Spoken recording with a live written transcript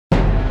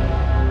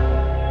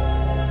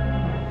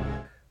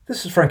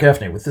This is Frank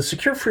Gaffney with the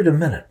Secure Freedom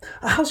Minute.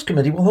 A House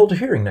committee will hold a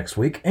hearing next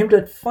week aimed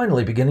at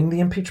finally beginning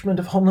the impeachment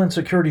of Homeland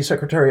Security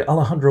Secretary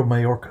Alejandro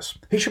Mayorkas.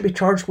 He should be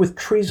charged with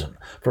treason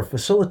for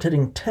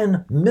facilitating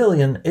 10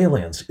 million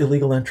aliens'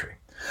 illegal entry.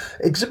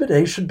 Exhibit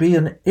A should be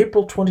an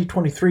April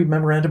 2023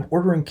 memorandum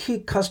ordering key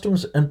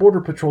Customs and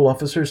Border Patrol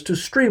officers to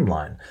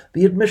streamline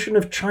the admission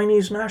of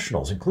Chinese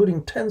nationals,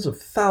 including tens of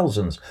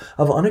thousands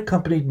of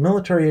unaccompanied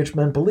military-age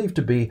men believed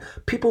to be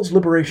People's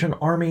Liberation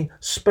Army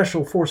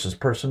Special Forces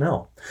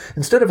personnel.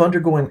 Instead of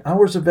undergoing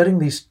hours of vetting,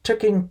 these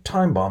ticking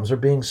time bombs are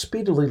being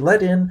speedily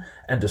let in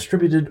and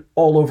distributed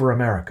all over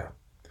America.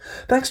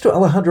 Thanks to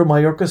Alejandro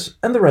Mayorkas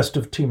and the rest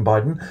of Team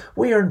Biden,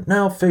 we are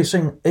now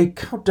facing a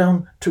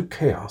countdown to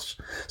chaos.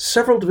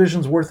 Several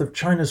divisions worth of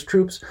China's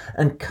troops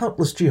and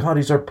countless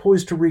jihadis are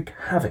poised to wreak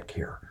havoc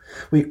here.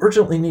 We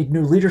urgently need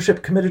new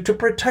leadership committed to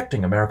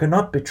protecting America,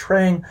 not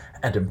betraying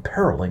and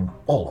imperiling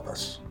all of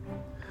us.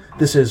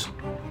 This is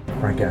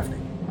Frank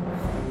Gaffney.